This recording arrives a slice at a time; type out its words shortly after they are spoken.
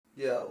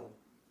Yo.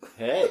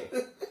 Hey.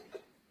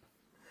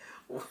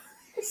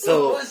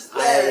 So was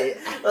that?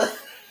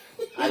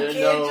 I don't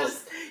know.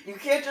 You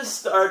can't just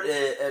start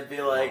it and be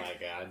like, oh my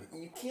god.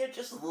 You can't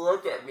just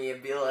look at me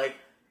and be like,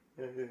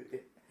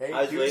 hey,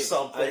 I was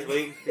something. I was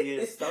waiting for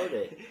you to start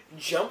it.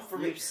 Jump for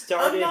me. You've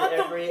started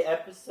every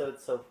episode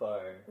so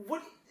far.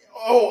 What?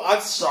 Oh, I'm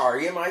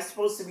sorry. Am I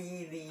supposed to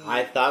be the...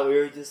 I thought we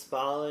were just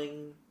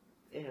following,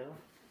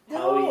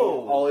 how we've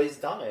always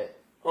done it.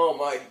 Oh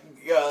my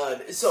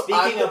god. So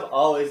Speaking of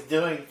always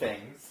doing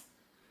things,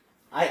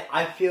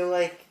 I feel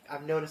like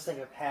I'm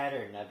noticing a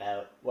pattern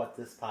about what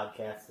this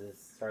podcast is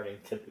starting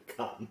to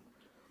become.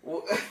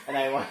 And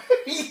I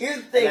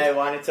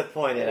wanted to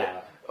point it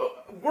out.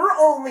 We're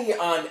only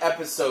on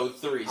episode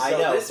 3, so I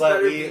know, this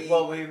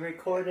but we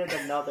recorded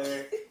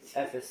another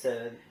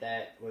episode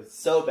that was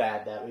so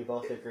bad that we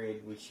both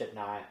agreed we should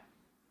not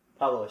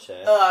publish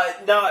it.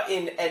 Not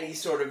in any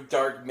sort of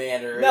dark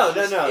manner. No.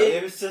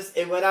 It was just,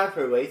 it went on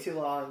for way too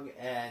long,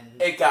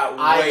 and it got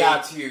way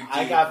too deep.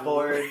 I got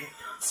bored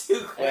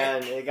too quick,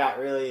 and it got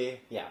really,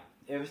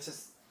 it was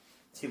just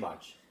too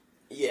much.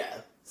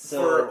 Yeah,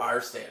 so, for our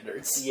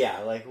standards. Yeah,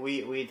 like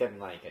we didn't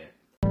like it.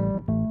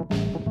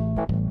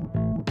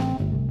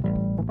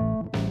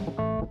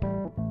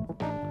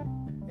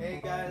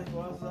 Hey guys,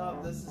 what's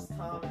up? This is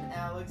Tom and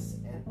Alex,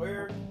 and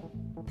we're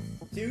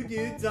two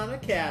dudes on a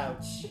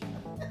couch.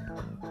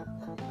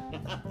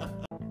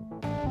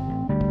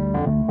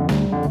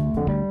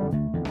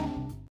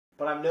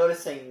 But I'm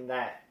noticing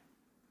that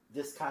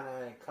this kind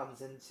of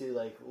comes into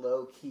like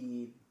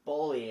low-key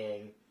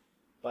bullying,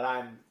 but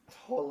I'm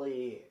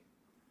totally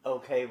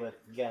okay with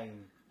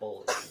getting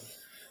bullied.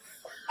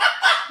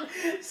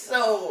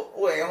 So,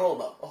 wait,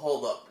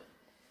 hold up.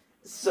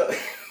 So,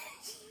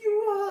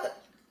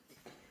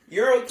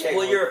 you're okay.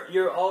 Well,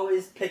 you're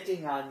always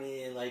picking on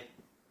me and like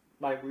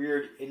my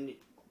weird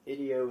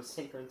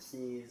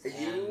idiosyncrasies.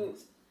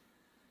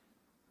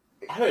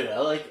 I don't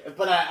know, like,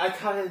 but I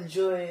kind of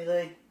enjoy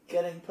like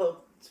getting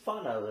poked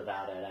fun of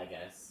about it. I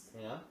guess,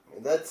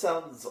 That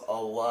sounds a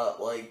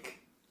lot like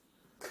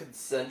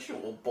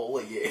consensual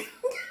bullying.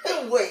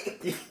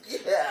 Wait,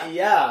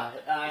 yeah,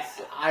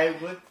 I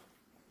would.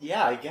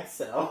 Yeah, I guess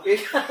so.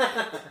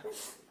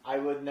 I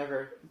would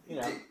never,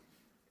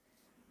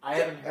 I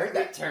haven't heard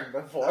that term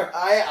before.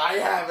 I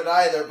haven't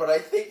either, but I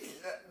think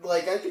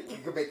you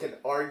could make an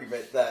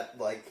argument that,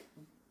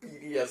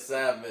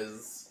 BDSM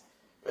is...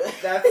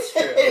 That's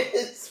true.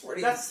 It's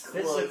pretty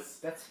close.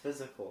 That's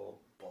physical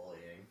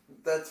bullying.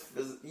 But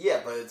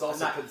it's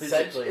also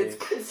it's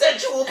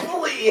consensual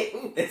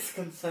bullying! It's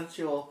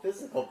consensual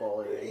physical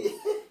bullying.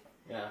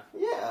 Yeah.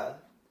 Yeah.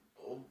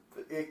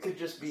 It could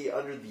just be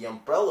under the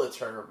umbrella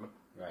term,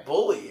 right.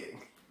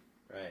 Bullying.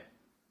 Right.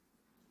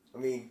 I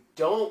mean,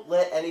 don't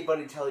let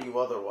anybody tell you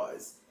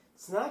otherwise.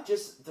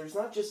 There's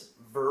not just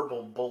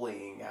verbal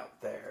bullying out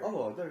there.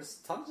 Oh, there's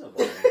tons of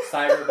bullying.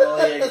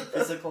 Cyberbullying,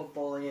 physical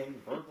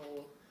bullying,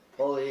 verbal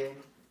bullying,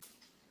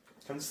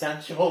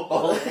 consensual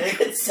bullying.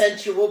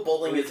 Consensual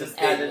bullying is just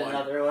a big added one.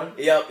 Another one.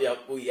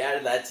 Yep. We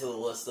added that to the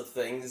list of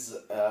things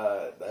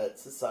that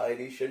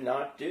society should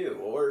not do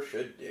or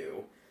should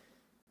do.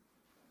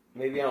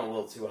 Maybe I'm a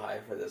little too high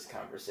for this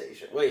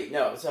conversation. Wait,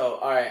 no. So,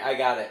 alright, I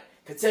got it.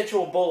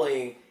 Consensual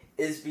bullying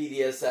is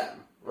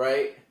BDSM,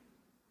 right?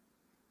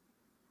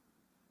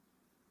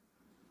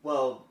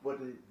 Well,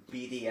 wouldn't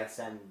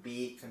BDSM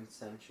be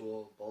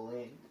consensual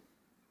bullying?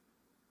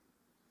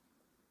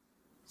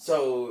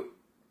 So,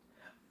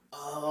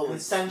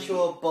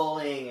 consensual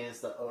bullying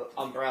is the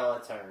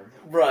umbrella term.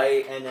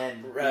 Right. And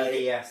then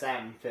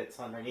BDSM fits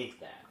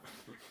underneath that.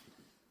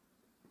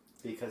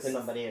 Because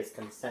somebody is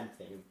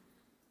consenting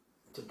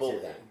to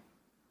bullying.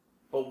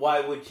 But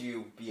why would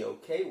you be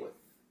okay with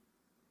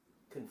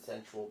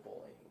consensual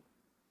bullying?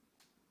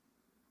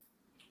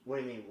 What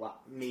do you mean?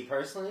 Me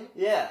personally?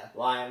 Yeah.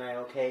 Why am I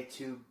okay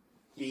to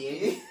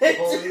being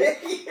bullied?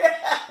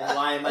 Yeah. And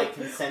why am I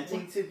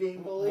consenting to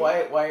being bullied?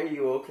 Why are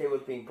you okay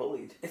with being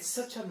bullied? It's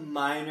such a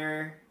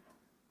minor,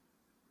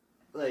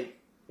 low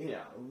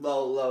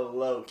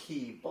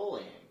key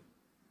bullying.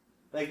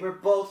 Like, we're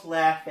both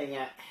laughing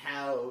at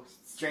how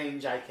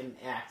strange I can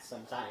act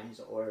sometimes,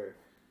 or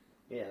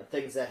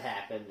things that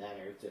happen that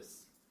are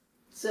just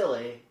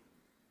silly,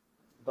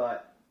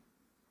 but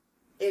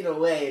in a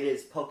way it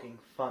is poking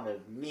fun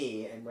of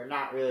me, and we're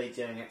not really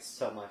doing it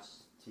so much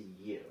to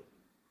you.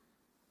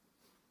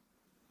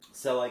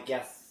 So I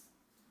guess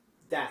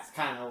that's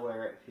kind of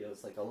where it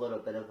feels like a little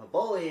bit of a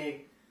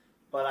bullying,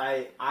 but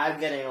I'm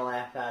getting a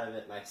laugh out of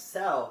it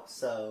myself,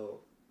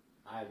 so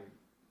I'm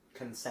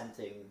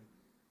consenting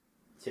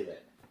to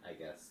it, I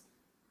guess.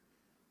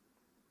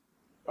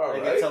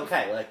 Alright. It's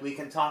okay, we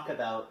can talk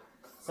about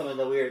some of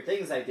the weird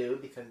things I do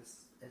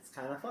because it's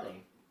kind of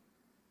funny.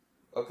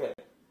 Okay.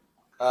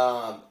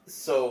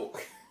 So...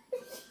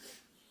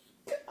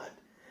 God.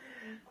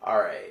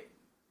 Alright.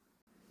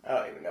 I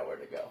don't even know where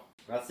to go.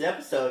 That's the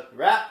episode.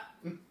 Wrap!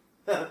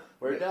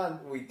 We're done.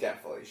 We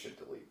definitely should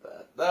delete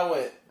that. That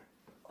went...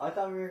 I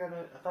thought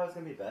it was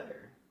gonna be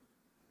better.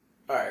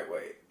 Alright,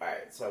 wait.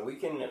 Alright, so we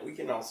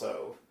can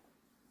also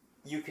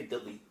you could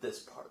delete this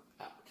part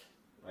out.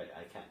 Right,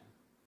 I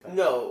can.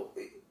 No,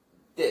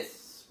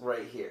 this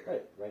right here.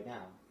 Right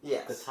now.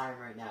 Yes. The time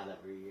right now that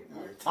we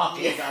are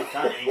talking about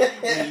cutting,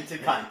 we need to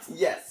cut.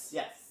 Yes.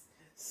 Yes.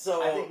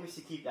 So I think we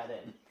should keep that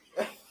in.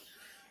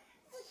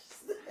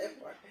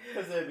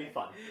 Because it would be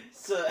fun.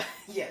 So,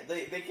 yeah,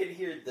 they can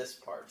hear this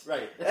part.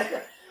 Right.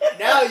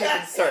 Now you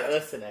can start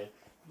listening.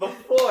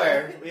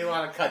 Before, we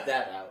want to cut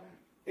that out.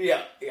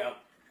 Yeah.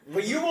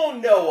 But you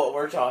won't know what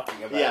we're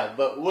talking about. Yeah,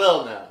 but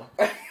we'll know.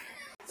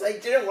 I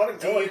didn't want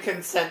to go. Do you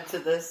consent to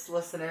this,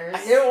 listeners?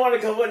 I didn't want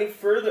to go any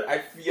further. I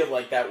feel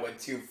like that went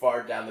too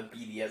far down the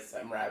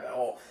BDSM rabbit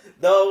hole.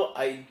 Though,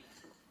 I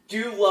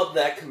do love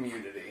that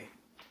community.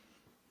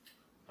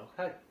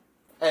 Okay.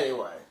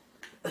 Anyway,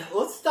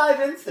 let's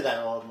dive into that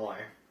a little more.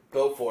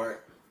 Go for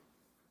it.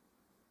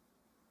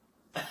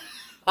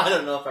 I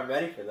don't know if I'm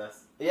ready for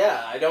this.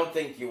 Yeah, I don't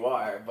think you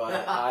are,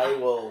 but I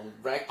will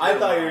wreck your I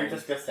thought you mind. were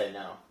just going to say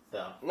no,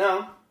 so.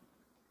 No.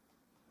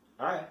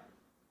 Alright.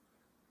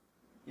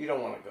 You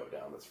don't want to go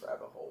down this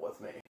rabbit hole with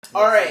me. Yes,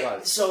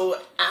 Alright, so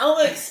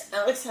Alex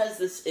has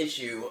this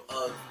issue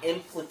of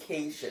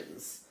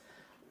implications.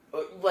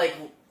 Like,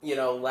 you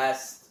know,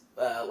 last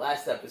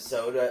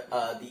episode,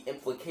 the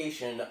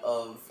implication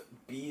of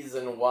bees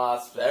and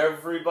wasps.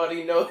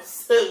 Everybody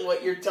knows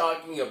what you're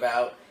talking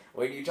about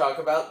when you talk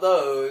about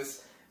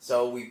those.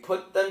 So we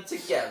put them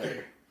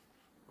together,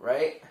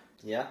 right?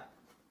 Yeah.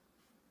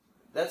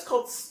 That's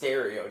called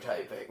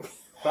stereotyping.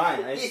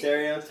 Fine, I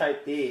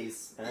stereotype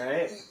bees,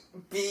 alright?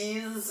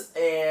 Bees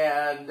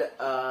and,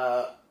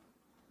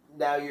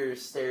 now you're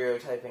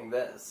stereotyping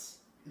this.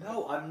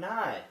 No, I'm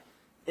not.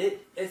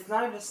 It's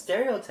not even a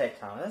stereotype,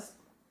 Thomas.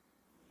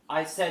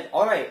 I said,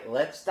 alright,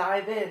 let's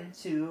dive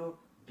into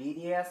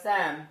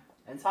BDSM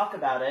and talk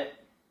about it.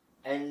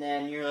 And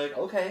then you're like,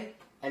 okay.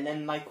 And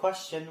then my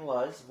question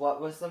was,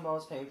 what was the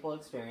most painful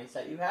experience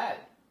that you had?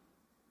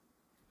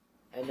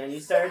 And then you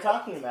started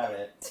talking about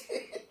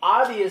it.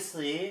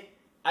 Obviously,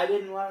 I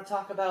didn't want to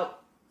talk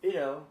about, you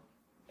know,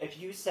 if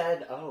you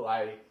said, oh,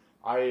 I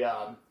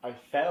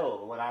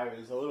fell when I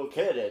was a little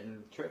kid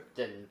and tripped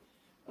and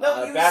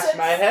bashed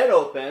my head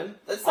open.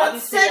 That's not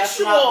Obviously,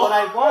 sexual. that's not what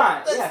I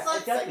want. That's yes, not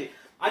exactly.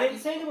 I didn't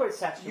say the word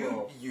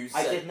sexual. You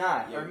I said, did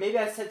not. Or maybe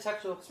I said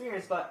sexual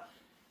experience, but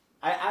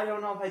I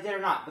don't know if I did or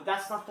not. But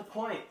that's not the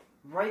point.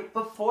 Right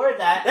before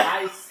that,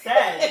 I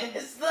said...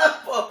 It's the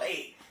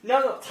point.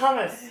 No,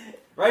 Thomas.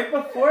 Right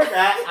before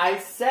that, I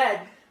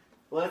said,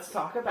 let's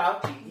talk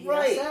about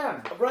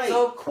BDSM. Right.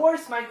 So, of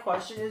course, my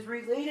question is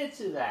related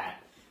to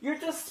that. You're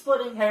just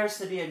splitting hairs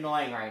to be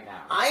annoying right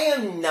now. I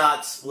am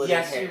not splitting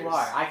hairs. Yes, you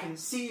are. I can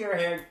see your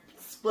hair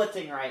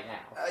splitting right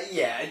now.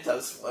 Yeah, it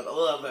does split a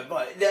little bit,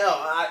 but no,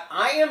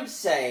 I am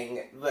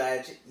saying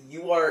that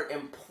you are,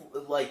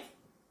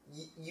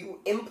 you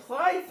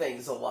imply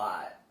things a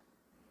lot.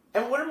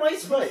 And what am I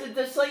supposed to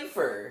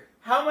decipher?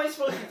 How am I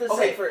supposed to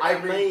decipher?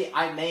 Okay,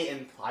 I may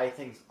imply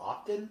things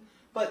often,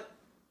 but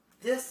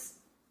this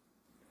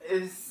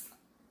is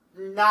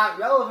not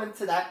relevant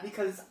to that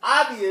because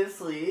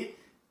obviously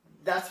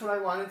that's what I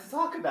wanted to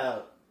talk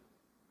about.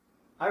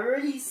 I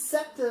already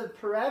set the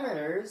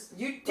parameters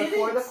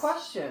before the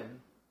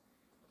question.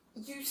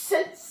 You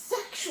said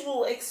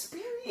sexual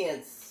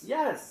experience.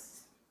 Yes.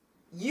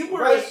 You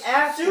were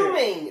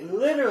assuming.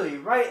 Literally,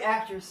 right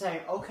after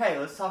saying, okay,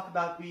 let's talk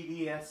about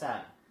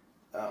BDSM.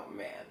 Oh,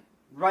 man.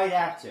 Right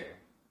after.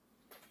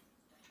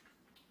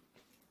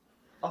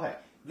 Okay,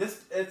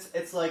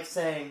 it's like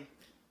saying,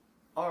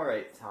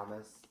 alright,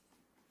 Thomas,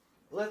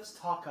 let's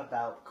talk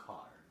about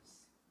cars.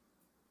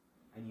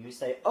 And you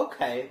say,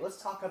 okay,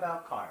 let's talk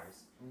about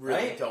cars.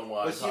 Really right? don't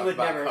want to Which talk you would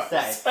about never cars.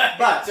 say.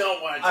 But, I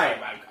don't want to talk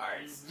about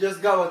cars.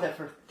 Just go with it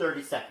for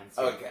 30 seconds.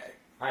 Here. Okay.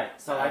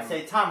 Alright, so I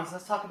say, Thomas,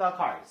 let's talk about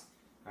cars.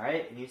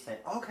 Alright, and you say,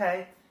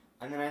 okay.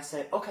 And then I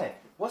say, okay,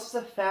 what's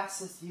the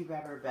fastest you've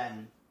ever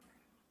been?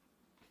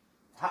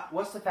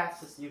 What's the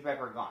fastest you've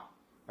ever gone?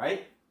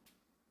 Right?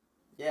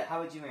 Yeah.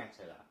 How would you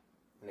answer that?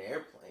 An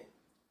airplane.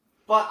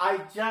 But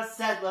I just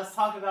said, let's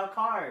talk about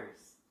cars.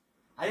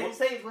 I didn't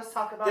say, let's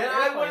talk about Then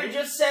airplanes. I would have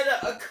just said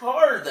a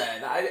car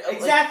then.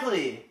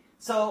 Exactly.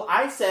 So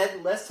I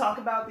said, let's talk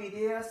about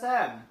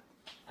BDSM.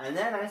 And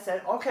then I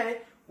said, okay,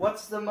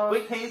 what's the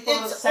most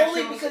painful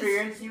sexual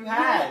experience you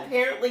had? You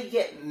apparently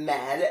get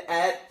mad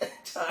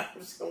at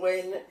times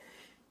when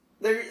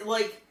they're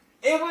like...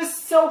 It was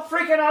so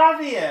freaking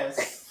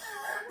obvious.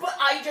 But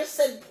I just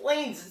said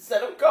planes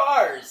instead of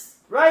cars.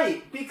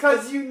 Right,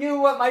 because you knew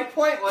what my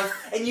point was,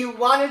 and you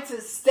wanted to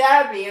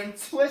stab me and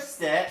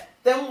twist it.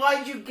 Then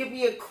why'd you give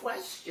me a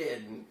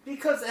question?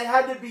 Because it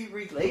had to be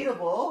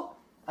relatable.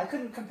 I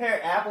couldn't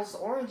compare apples to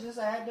oranges.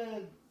 I had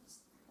to...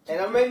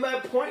 And I made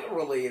my point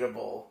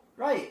relatable.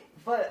 Right,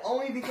 but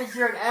only because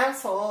you're an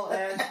asshole,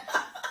 and...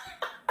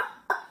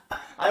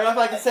 I don't know if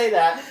I can say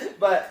that,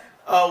 but...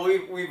 Oh,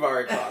 we've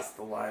already crossed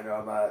the line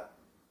on that.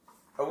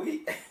 Are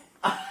we...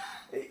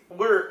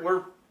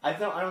 We're... I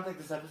don't think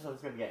this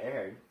episode's gonna get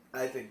aired.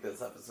 I think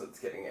this episode's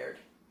getting aired.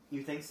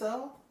 You think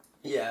so?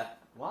 Yeah.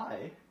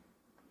 Why?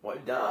 Why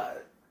not?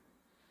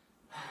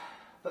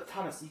 But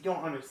Thomas, you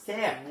don't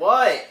understand.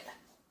 What?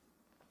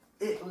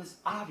 It was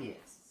obvious.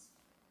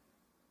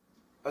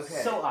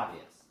 Okay. So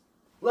obvious.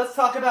 Let's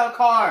talk about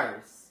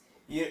cars.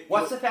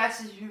 What's the the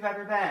fastest you've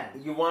ever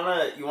been? You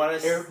wanna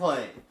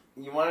Airplane.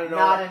 You wanna know?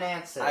 Not an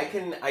answer. I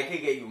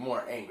could get you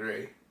more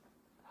angry.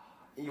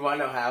 You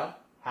wanna know how?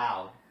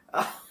 How?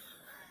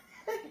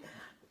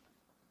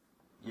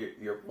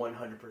 You're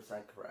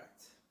 100%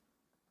 correct.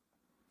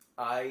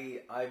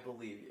 I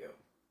believe you.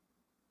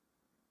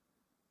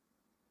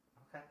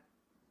 Okay.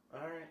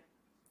 All right.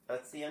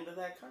 That's the end of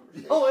that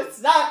conversation. No,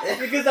 it's not,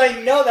 because I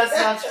know that's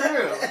not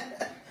true.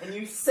 And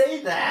you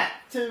say that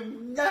to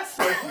mess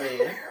with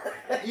me.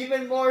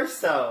 Even more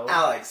so.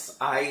 Alex,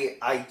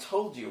 I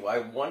told you, all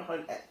of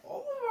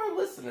our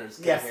listeners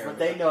can Yes, hear but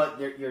me. they know what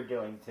you're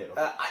doing too.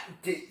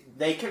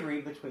 They They can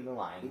read between the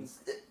lines.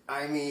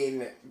 I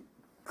mean,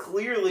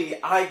 clearly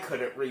I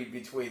couldn't read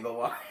between the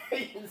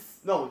lines.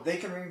 No, they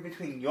can read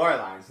between your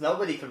lines.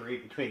 Nobody can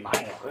read between my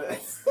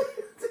lines.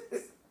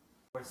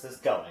 Where's this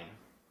going?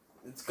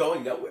 It's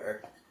going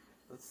nowhere.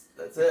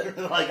 That's it.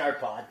 Like our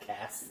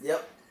podcast.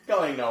 Yep.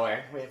 Going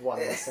nowhere. We have one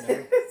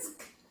listener.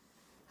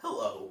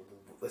 Hello,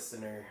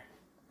 listener.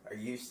 Are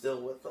you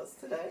still with us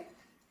today?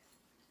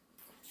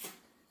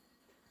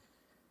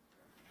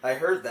 I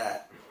heard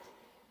that.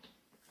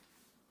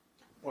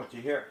 What'd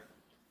you hear?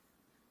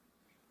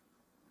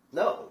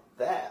 No,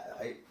 that.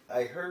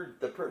 I heard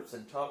the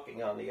person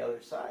talking on the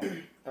other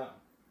side. Oh.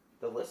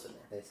 The listener.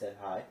 They said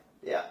hi.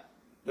 Yeah.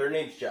 Their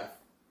name's Jeff.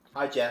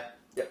 Hi, Jeff.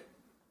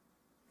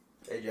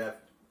 Hey, Jeff.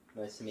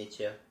 Nice to meet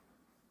you.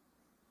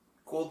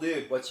 Cool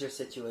dude. What's your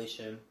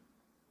situation?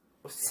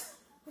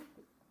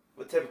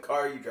 What type of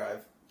car you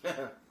drive?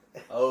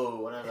 Oh,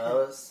 one of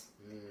those?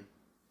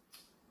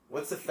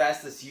 What's the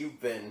fastest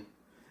you've been?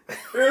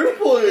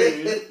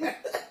 Airplane!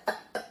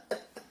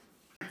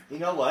 You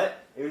know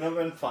what? It would have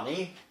been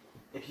funny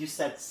if you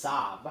said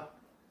Saab.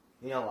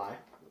 You know why?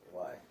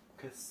 Why?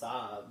 Because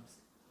Saab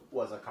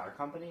was a car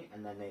company,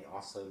 and then they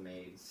also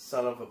made...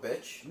 Son of a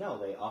bitch? No,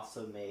 they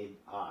also made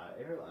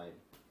airline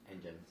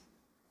engines.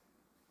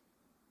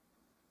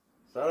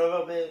 Son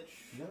of a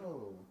bitch.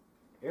 No.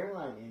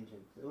 Airline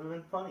engines. It would have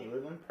been funny. It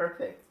would have been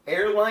perfect.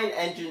 Airline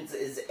engines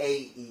is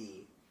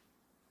AE.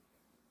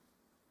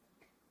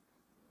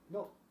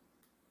 No.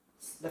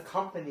 The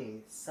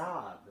company,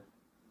 Saab,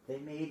 they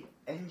made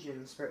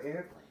engines for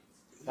airplanes.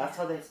 That's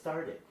how they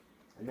started.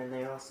 And then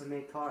they also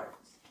made cars.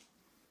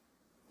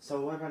 So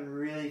it would have been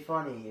really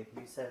funny if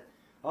you said,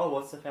 oh,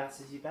 what's the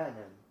fastest you've been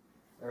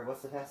in? Or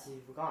what's the fastest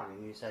you've gone?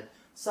 And you said,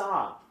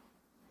 Saab.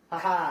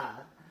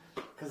 Haha.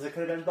 Because it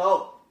could have been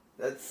both.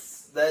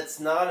 That's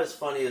not as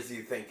funny as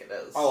you think it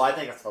is. Oh, I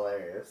think it's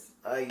hilarious.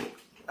 I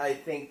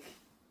think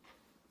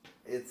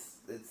it's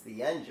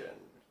the engine.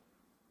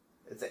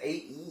 It's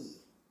AE.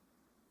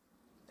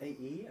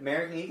 AE?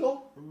 American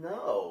Eagle?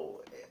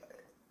 No.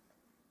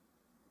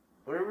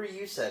 Whatever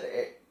you said.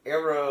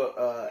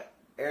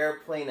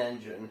 Airplane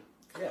engine.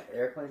 Yeah,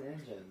 airplane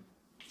engine.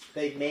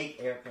 They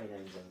make airplane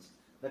engines.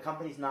 The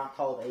company's not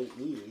called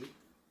AE.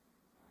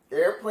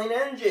 Airplane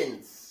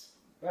engines.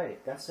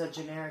 Right, that's a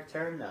generic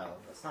term though.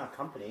 That's not a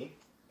company.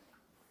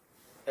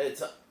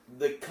 It's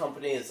the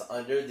company is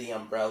under the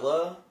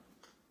umbrella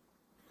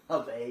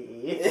Of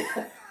AE.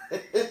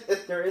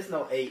 There is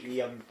no AE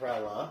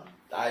umbrella.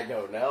 I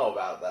don't know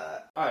about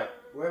that. Alright,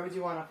 where would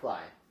you want to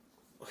fly?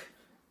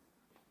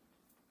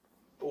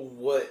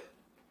 What?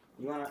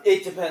 You want to...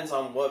 It depends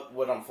on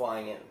what I'm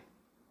flying in.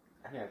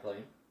 An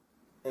airplane.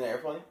 An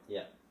airplane?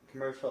 Yeah.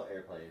 Commercial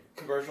airplane.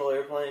 Commercial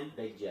airplane?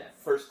 Big jet.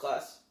 First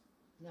class?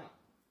 No.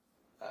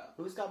 Oh.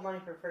 Who's got money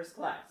for first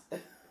class?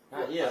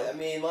 Not you. I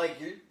mean, like,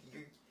 you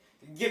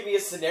give me a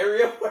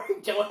scenario where I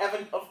don't have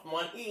enough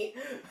money.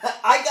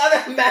 I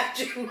gotta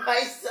imagine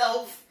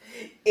myself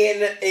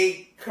in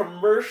a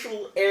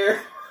commercial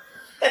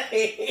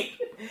airplane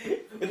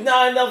with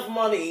not enough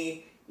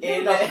money.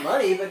 Enough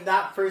money, but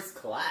not first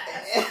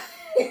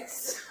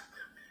class.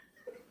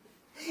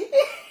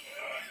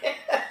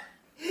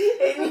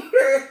 And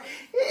you're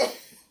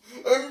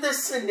in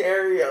this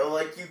scenario,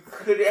 like, you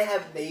could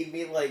have made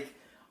me, like,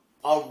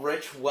 a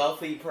rich,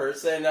 wealthy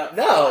person.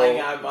 No.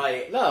 I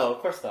might. No,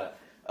 of course not.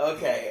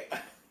 Okay.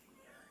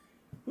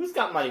 Who's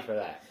got money for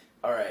that?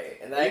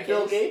 Alright. And Are you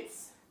Bill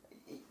Gates?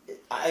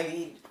 I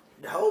mean,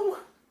 no.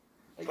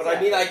 Exactly. But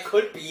I mean, I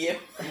could be in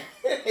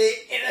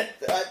a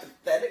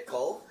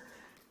hypothetical.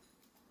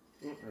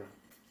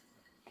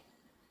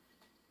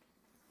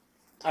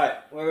 Alright,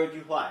 where would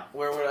you fly?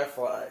 Where would I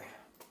fly?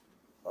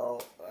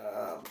 Oh,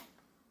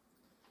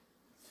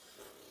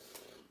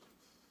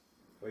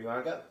 Where do you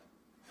want to go?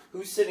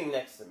 who's sitting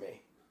next to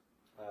me?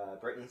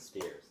 Britney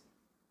Spears.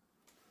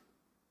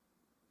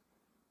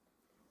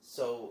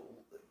 So,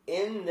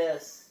 in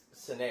this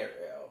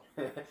scenario,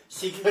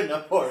 She couldn't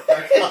afford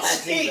first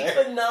class she either.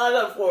 could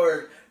not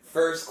afford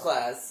first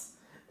class.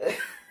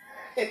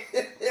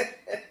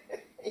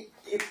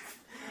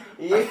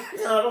 you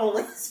not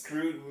only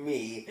screwed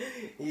me,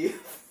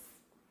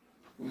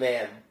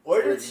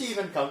 Where did she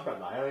even come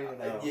from? I don't even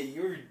know.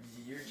 You're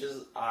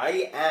just.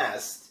 I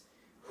asked,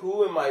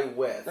 who am I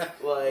with?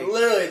 Like,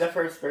 literally the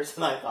first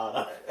person I thought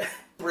of.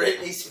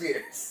 Britney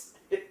Spears.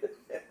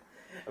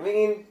 I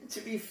mean,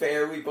 to be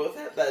fair, we both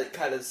have that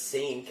kind of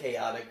same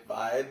chaotic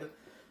vibe,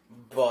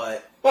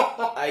 but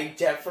I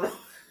definitely,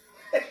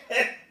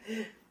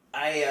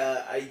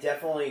 I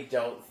definitely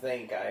don't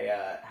think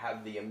I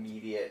have the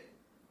immediate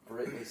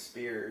Britney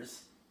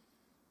Spears.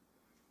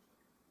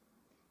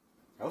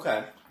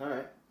 Okay, all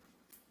right.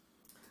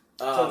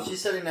 So if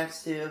she's sitting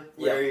next to you,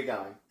 where are you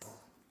going?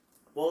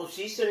 Well, if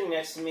she's sitting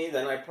next to me,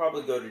 then I'd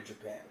probably go to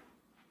Japan.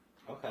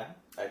 Okay.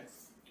 I'd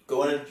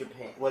go to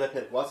Japan. What if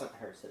it wasn't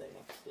her sitting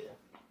next to you?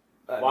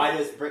 Why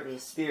does Britney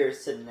Spears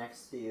sitting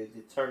next to you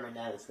determine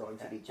that it's going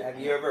to be Japan?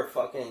 Have you ever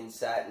fucking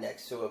sat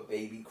next to a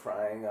baby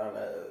crying on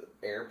an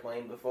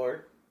airplane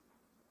before?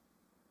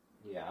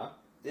 Yeah.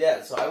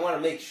 Yeah, so I want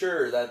to make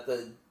sure that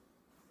the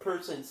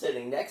person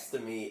sitting next to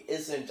me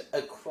isn't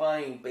a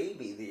crying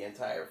baby the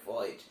entire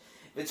flight.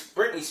 If it's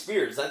Britney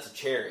Spears, that's a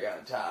cherry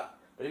on top.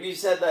 But if you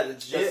said that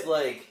it's just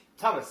like...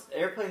 Thomas,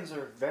 airplanes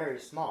are very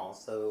small,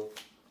 so...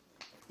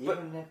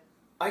 Even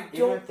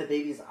if the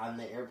baby's on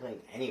the airplane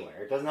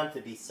anywhere, it doesn't have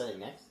to be sitting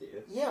next to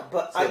you. Yeah,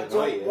 but I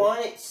don't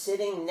want it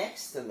sitting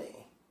next to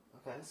me.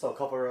 Okay, so a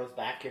couple rows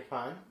back, you're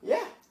fine?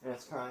 Yeah. And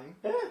it's crying?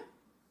 Yeah.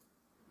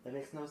 That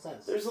makes no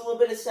sense. There's a little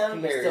bit of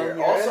sound barrier.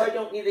 I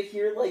don't need to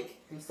hear,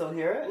 like... Can you still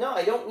hear it? No,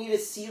 I don't need to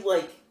see,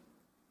 like,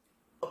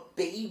 a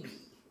baby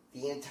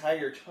the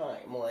entire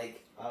time.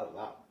 Like... Oh,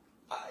 wow.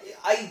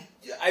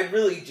 I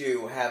really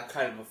do have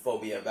kind of a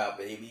phobia about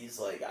babies.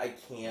 Like, I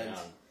can't...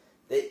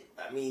 Yeah.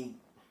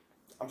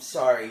 I'm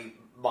sorry,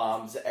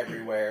 moms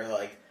everywhere.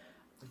 Like,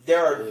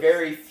 there are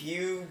very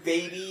few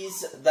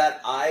babies that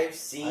I've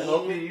seen. I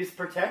hope you use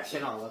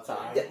protection all the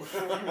time.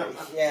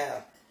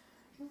 Yeah.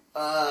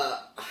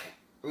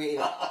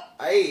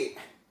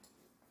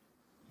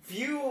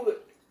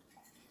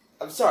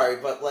 I'm sorry,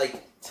 but,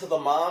 like, to the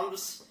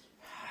moms,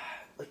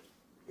 like,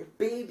 your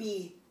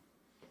baby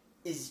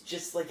is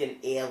just like an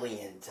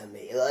alien to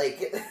me.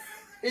 Like,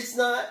 it's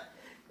not,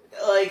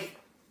 like,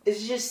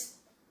 it's just,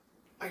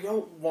 I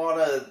don't want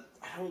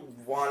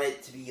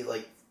it to be,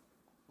 like,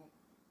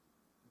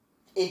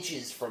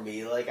 inches from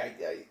me. Like,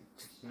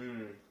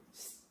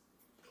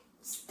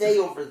 stay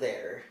over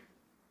there.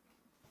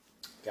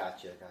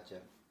 Gotcha.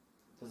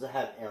 Does it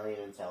have alien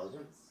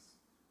intelligence?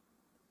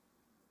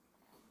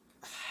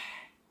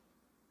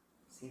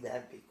 See,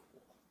 that'd be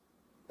cool.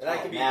 Then I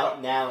could now.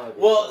 It'd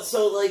be well, cool.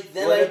 so like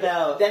then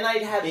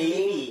I'd have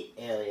baby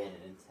alien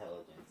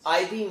intelligence.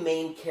 I'd be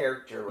main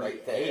character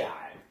right there.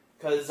 AI.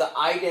 Because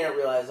I didn't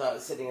realize I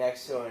was sitting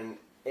next to an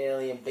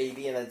alien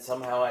baby, and then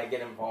somehow I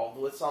get involved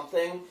with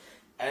something,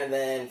 and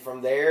then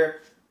from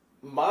there,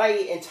 my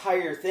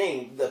entire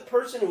thing, the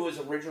person who was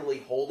originally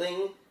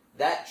holding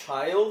that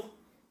child,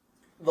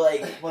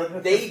 like what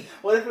if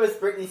it was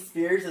Britney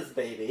Spears'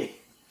 baby?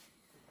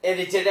 And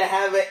it didn't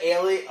have an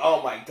alien.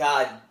 Oh my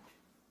god.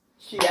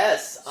 She had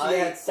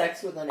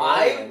sex with an alien.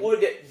 I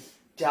would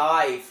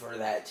die for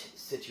that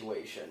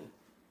situation.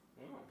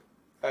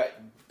 Alright,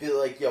 be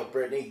like, yo,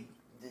 Brittany,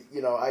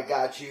 I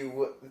got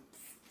you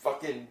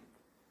fucking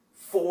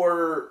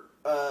four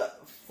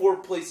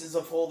places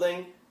of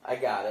holding. I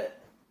got it.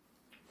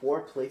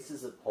 4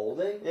 places of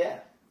holding? Yeah.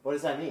 What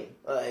does that mean?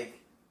 Like,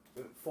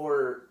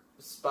 4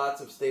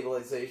 spots of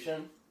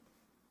stabilization.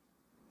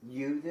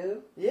 You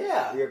do?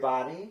 Yeah. Your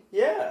body?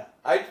 Yeah.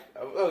 I'd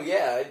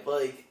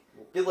like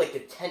be like a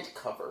tent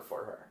cover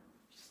for her.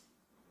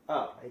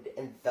 Oh. I'd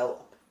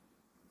envelop.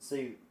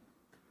 So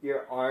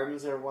your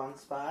arms are 1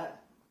 spot?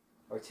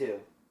 Or 2?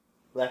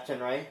 Left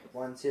and right?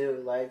 1,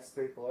 2, legs,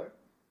 3, 4?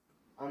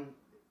 I'm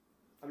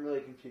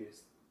really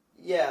confused.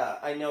 Yeah,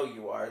 I know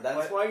you are.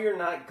 That's why you're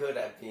not good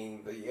at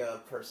being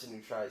the person who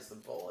tries to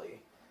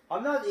bully.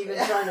 I'm not even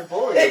trying to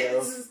bully you.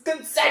 This is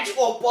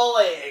consensual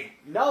bullying!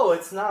 No,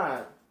 it's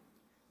not.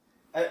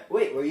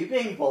 Wait, were you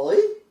being bullied?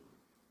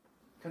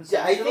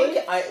 Yeah, I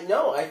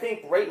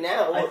think right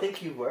now... I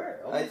think you were.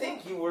 Oh, I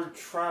think you were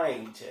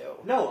trying to.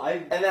 No,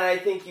 And then I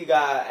think you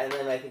got a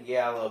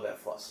little bit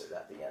flustered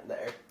at the end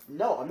there.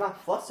 No, I'm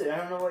not flustered. I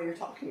don't know what you're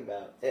talking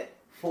about.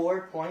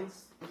 4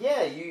 points?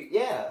 Yeah,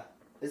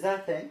 Is that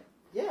a thing?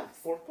 Yeah,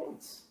 4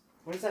 points.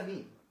 What does that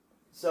mean?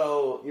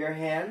 So... Your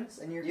hands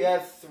and your feet? You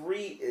have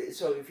 3...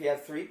 So if you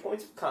have 3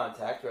 points of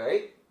contact,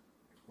 right?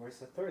 Where's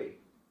the 3?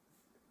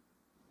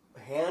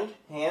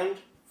 Hand,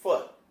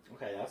 foot.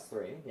 Okay, that's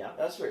 3, yeah.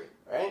 That's 3,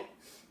 right?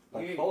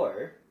 But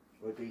 4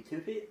 would be 2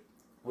 feet?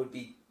 Would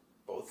be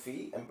both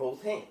feet and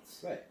both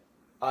hands. Right.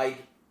 I'd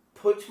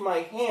put my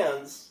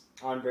hands...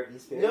 On Britney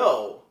Spears?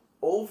 No.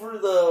 Over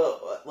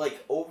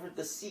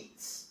the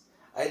seats.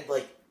 I'd,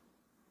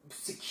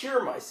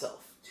 secure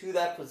myself to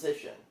that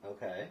position.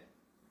 Okay.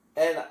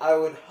 And I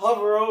would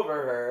hover over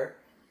her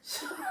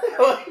so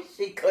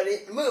she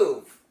couldn't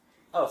move.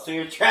 Oh, so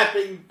you're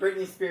trapping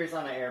Britney Spears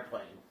on an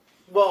airplane?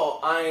 Well,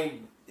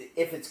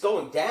 if it's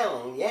going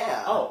down,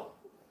 yeah. Oh.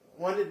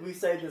 When did we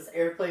say this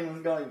airplane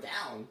was going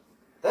down?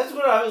 That's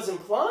what I was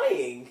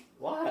implying.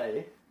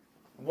 Why?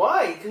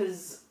 Why?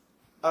 Because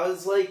I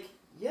was like,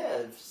 yeah,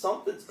 if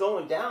something's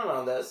going down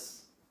on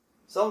this,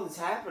 something's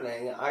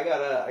happening. I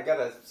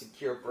gotta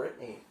secure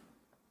Brittany.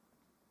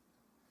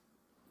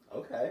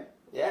 Okay.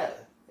 Yeah,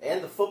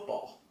 and the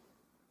football.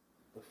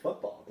 The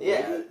football? The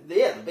Yeah,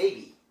 baby? the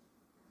baby.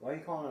 Why are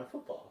you calling it a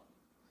football?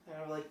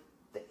 Kind of like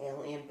the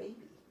alien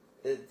baby.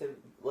 They're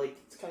like,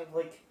 it's kind of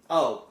like...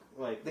 Oh,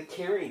 like... The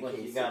carrying like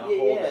case. you gotta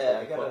hold it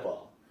like a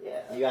football.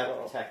 Yeah. You gotta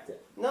protect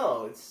it.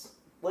 No, it's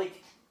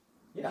like...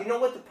 Yeah. You know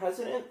what the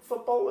president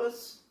football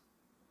is?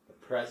 The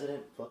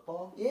president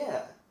football?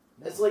 Yeah.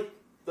 No. It's like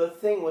the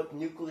thing with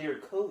nuclear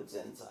codes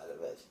inside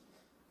of it.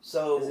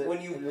 So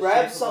when you in the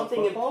grab shape of a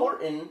something football?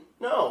 important...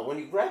 No, when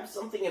you grab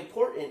something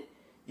important,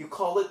 you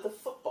call it the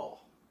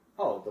football.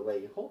 Oh, the way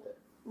you hold it.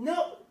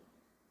 No.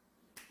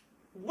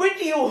 When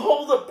do you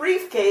hold a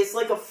briefcase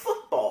like a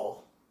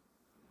football?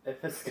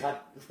 If it's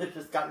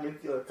got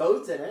nuclear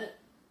codes in it,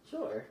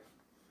 sure.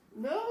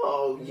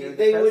 No, You're the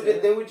they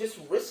president. would just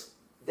wrist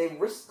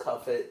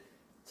cuff it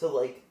to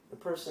like the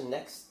person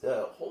next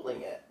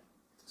holding it.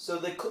 So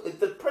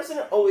the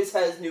president always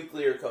has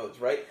nuclear codes,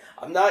 right?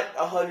 I'm not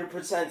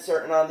 100%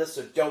 certain on this,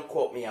 so don't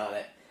quote me on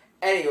it.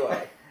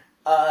 Anyway,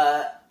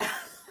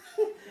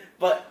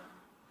 but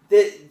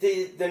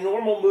the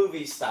normal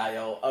movie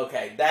style.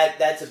 Okay,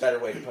 that's a better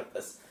way to put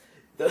this.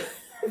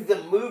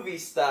 The movie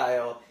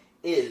style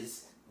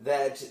is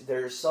that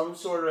there's some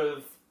sort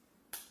of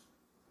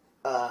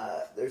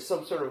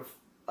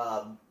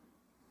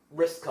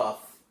wrist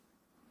cuff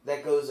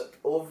that goes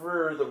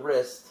over the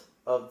wrist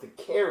of the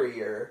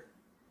carrier,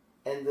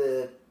 and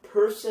the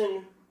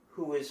person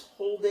who is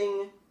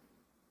holding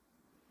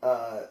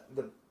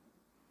the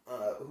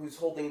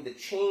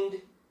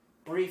chained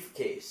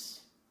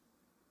briefcase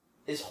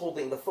is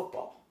holding the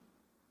football,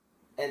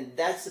 and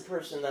that's the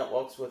person that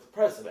walks with the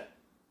president.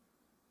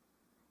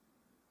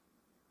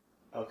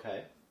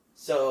 Okay.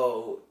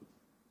 So,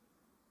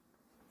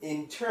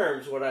 in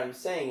terms, what I'm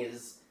saying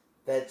is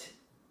that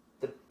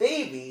the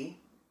baby,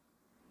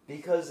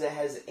 because it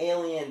has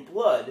alien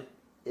blood,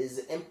 is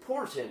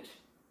important.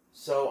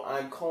 So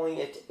I'm calling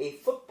it a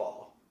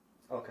football.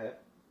 Okay.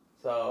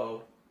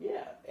 So,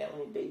 yeah,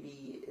 alien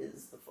baby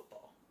is the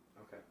football.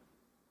 Okay.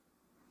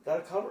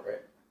 Gotta cover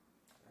it.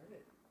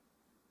 Alright.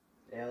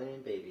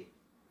 Alien baby.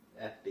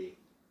 FB.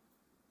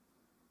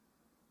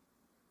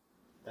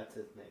 That's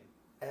his name.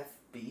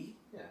 FB?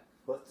 Yeah.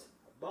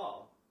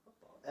 Football.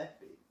 Football.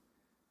 FB.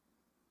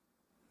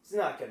 It's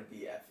not gonna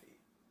be FB.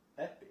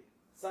 FB.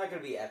 It's not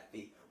gonna be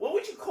FB. What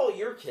would you call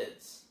your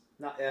kids?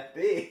 Not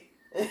FB.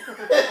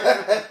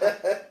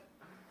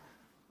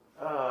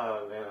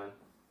 Oh, man.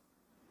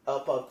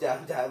 Up,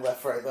 down, down,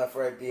 left,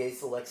 right, BA,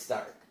 select,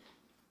 start.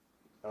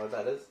 Know what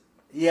that is?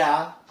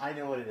 Yeah, I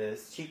know what it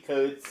is. Cheat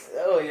codes.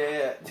 Oh,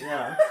 yeah.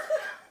 Yeah.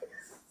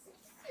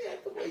 Yeah,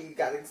 the way you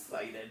got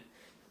excited.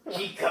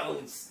 Cheat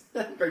codes.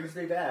 That brings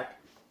me back.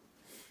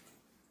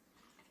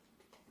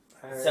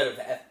 Instead of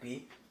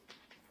FB,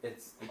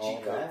 it's the All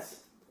cheat that? codes.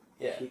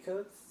 Yeah. Cheat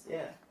codes?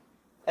 Yeah.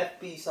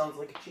 FB sounds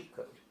like a cheat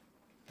code.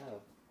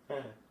 Oh.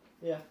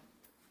 Yeah.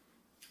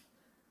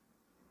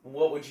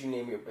 What would you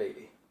name your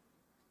baby?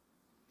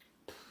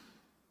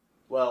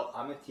 Well,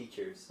 I'm a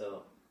teacher,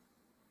 so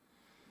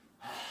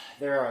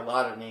there are a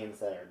lot of names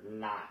that are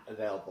not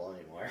available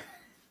anymore.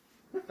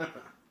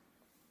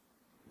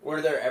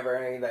 Were there ever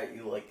any that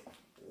you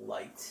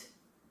liked,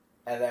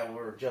 and that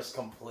were just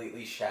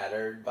completely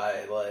shattered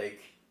by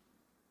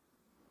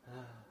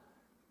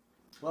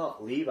Well,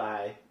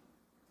 Levi,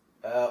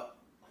 Oh.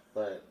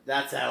 but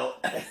that's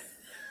out.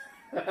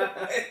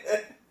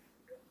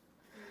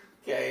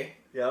 Okay.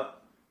 Yep.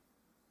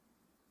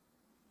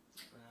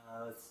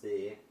 Let's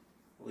see.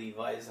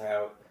 Levi's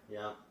out.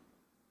 Yep.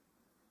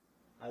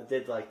 I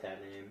did like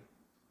that name.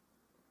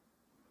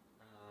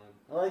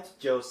 I liked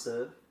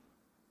Joseph.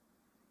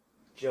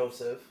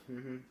 Joseph.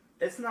 Mm-hmm.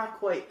 It's not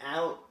quite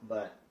out,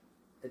 but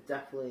it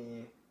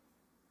definitely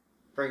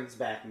brings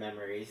back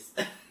memories.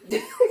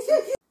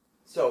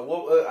 So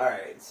what? All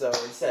right. So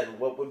instead,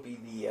 what would be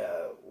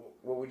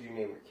what would you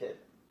name your kid?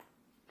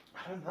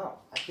 I don't know.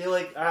 I feel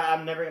like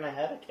I'm never gonna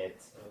have a kid.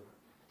 So.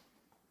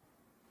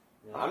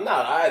 Yeah. I'm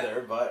not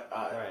either, but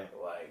Right.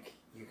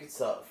 you could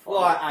sell.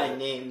 Well, I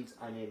named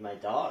my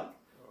dog.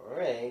 All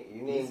right,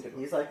 you named him.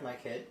 He's like my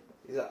kid.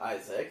 He's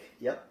Isaac.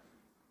 Yep.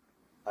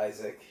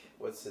 Isaac.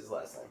 What's his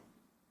last name?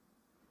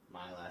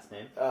 My last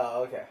name.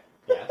 Oh, okay.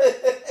 Yeah.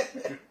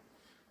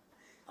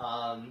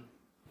 I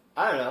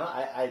don't know.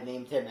 I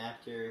named him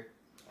after.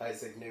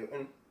 Isaac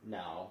Newton.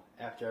 No,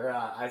 after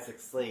Isaac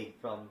Slade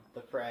from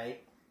The Fray.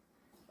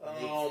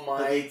 Oh The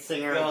my lead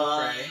singer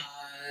god! of The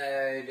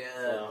Fray.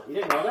 So, you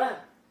didn't know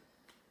that?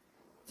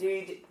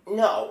 Dude,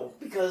 no,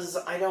 because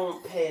I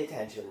don't pay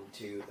attention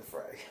to the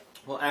Fray.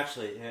 Well,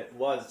 actually, it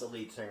was the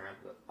lead singer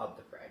of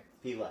the Fray.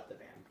 He left the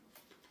band.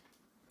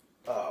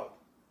 Oh.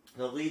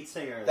 The lead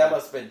singer... That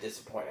must have been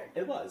disappointing.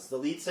 It was. The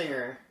lead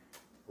singer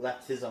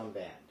left his own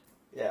band.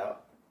 Yeah.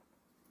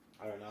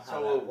 I don't know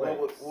how that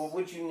works. What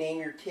would you name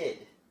your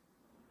kid?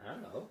 I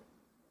don't know.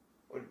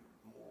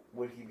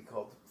 Would he be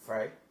called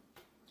Fray?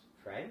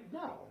 Fray?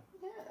 No.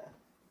 Yeah.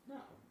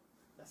 No.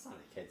 That's not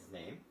a kid's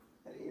name.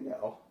 How do you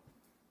know?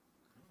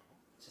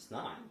 It's just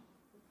not.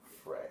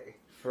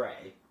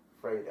 Frey.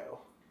 Fredo.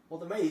 Well,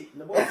 the way you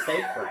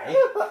say Frey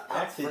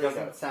actually Fredo.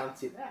 doesn't sound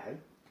too bad.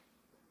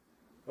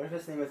 What if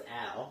his name was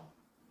Al?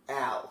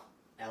 Al.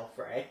 Al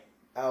Frey.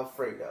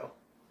 Alfredo.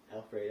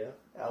 Alfredo.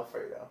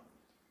 Alfredo.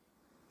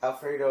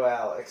 Alfredo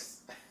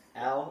Alex.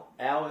 Al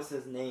is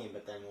his name,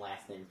 but then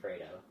last name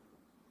Fredo.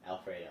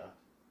 Alfredo.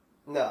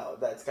 No,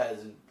 that's got to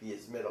be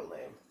his middle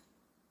name.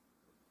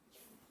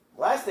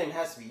 Last name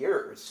has to be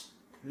yours.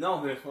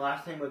 No, his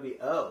last name would be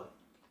O.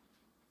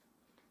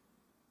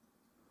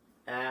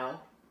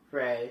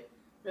 Alfredo.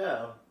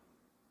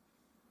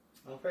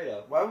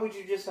 Alfredo. Why would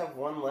you just have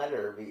one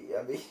letter be?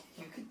 I mean,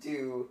 you could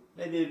do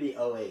Maybe it'd be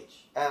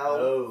O-H.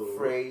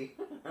 Alfredo.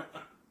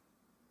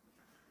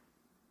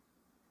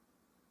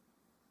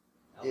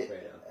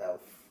 Alfredo.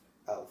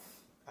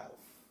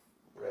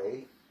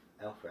 Ray.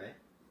 Alfred.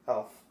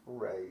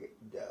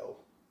 Alfredo.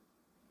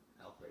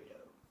 Alfredo.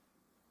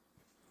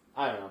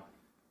 I don't know.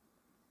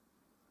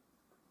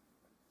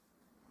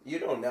 You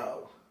don't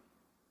know.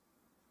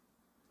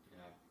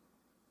 Yeah.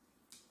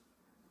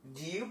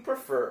 Do you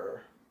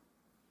prefer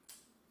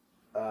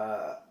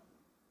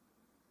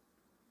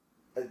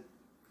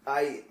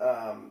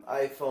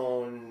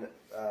iPhone?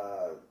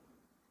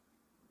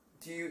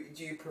 Do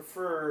you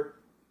prefer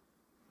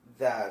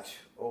that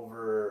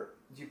over?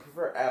 Do you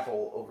prefer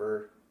Apple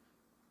over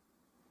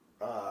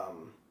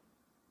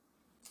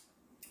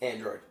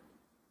Android?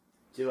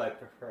 Do I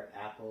prefer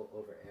Apple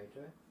over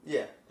Android?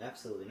 Yeah.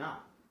 Absolutely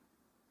not.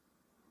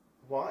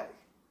 Why?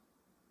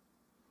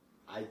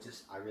 I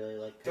really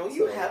like Pixel. Don't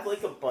you have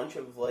like a bunch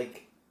of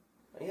like?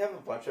 Don't you have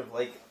a bunch of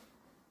like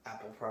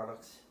Apple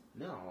products?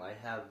 No, I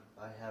have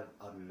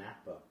a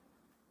MacBook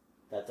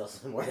that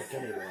doesn't work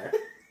anymore.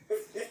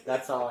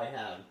 That's all I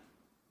have.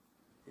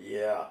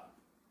 Yeah.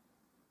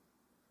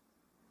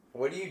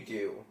 What do you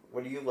do?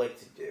 What do you like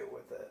to do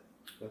with it?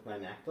 With my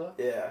MacBook?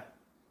 Yeah.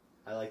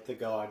 I like to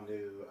go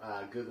onto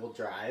Google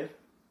Drive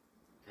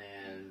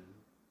and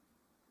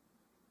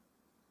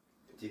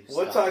do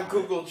What's stuff on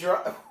Google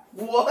Drive?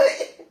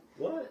 What?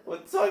 What?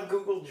 What's on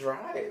Google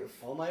Drive?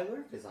 All my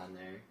work is on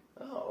there.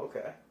 Oh,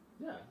 okay.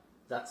 Yeah.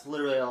 That's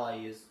literally all I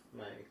use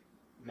my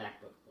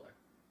MacBook for.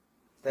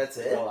 That's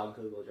it? Go on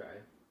Google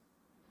Drive.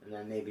 And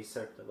then maybe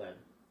surf the web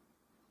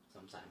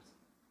sometimes.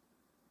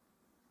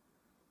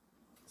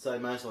 So I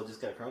might as well just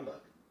get a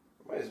Chromebook.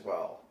 Might as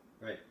well.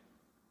 Right.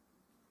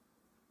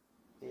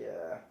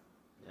 Yeah.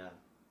 Yeah.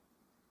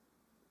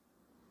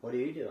 What do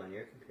you do on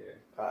your computer?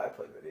 I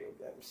play video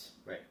games.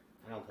 Right.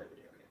 I don't play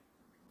video games.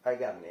 I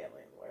got an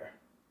Alienware.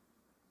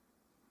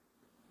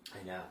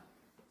 I know.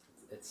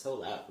 It's so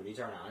loud. When you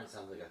turn it on, it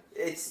sounds like a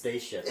It's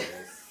spaceship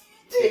is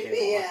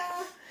taking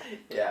off.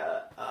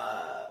 Yeah.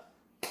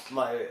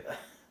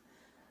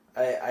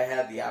 I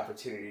had the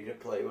opportunity to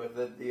play with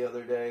it the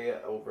other day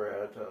over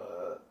at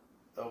the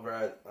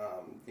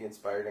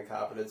Inspired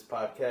Incompetence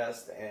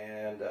podcast,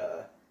 and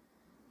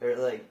they're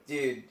like,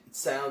 dude, it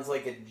sounds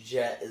like a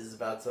jet is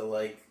about to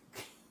like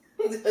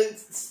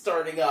it's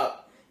starting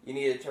up. You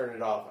need to turn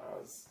it off. And I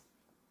was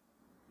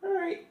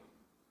alright.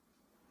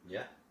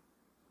 Yeah.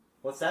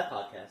 What's that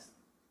podcast?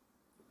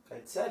 I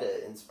said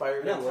it.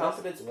 Inspired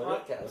Incompetence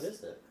podcast. What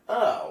is it?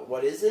 Oh,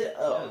 what is it?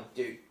 Oh, Yeah.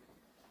 dude.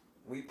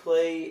 We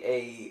play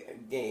a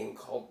game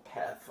called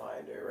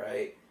Pathfinder,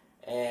 right?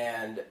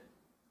 And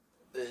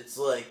it's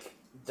like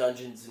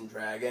Dungeons and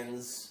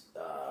Dragons.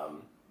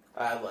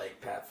 I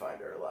like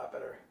Pathfinder a lot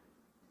better.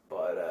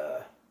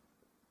 But,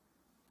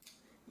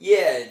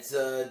 yeah, it's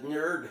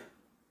Nerd.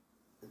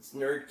 It's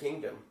Nerd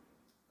Kingdom.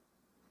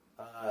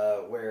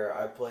 Where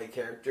I play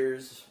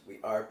characters, we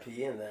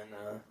RP, and then,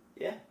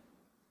 yeah.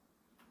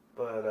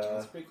 But,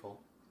 That's pretty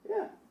cool.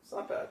 yeah, it's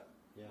not bad.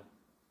 Yeah.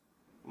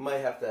 Might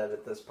have to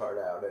edit this part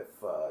out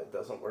if it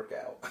doesn't work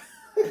out.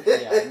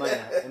 Yeah, it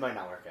might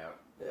not work out.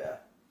 Yeah.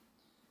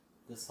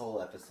 This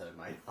whole episode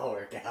might not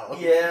work out.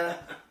 Yeah.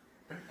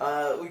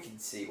 We can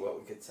see what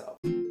we could tell.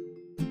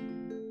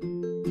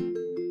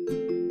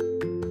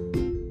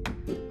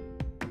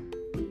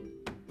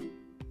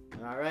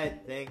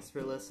 Alright, thanks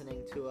for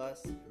listening to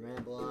us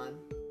ramble on.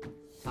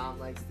 Tom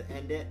likes to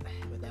end it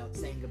without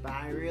saying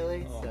goodbye,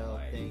 really. Oh so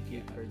my thank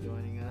you God. for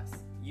joining us.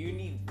 You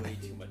need way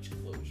too much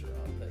closure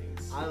on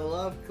things. I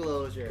love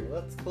closure.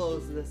 Let's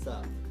close this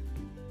up.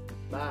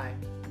 Bye.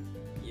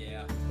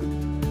 Yeah.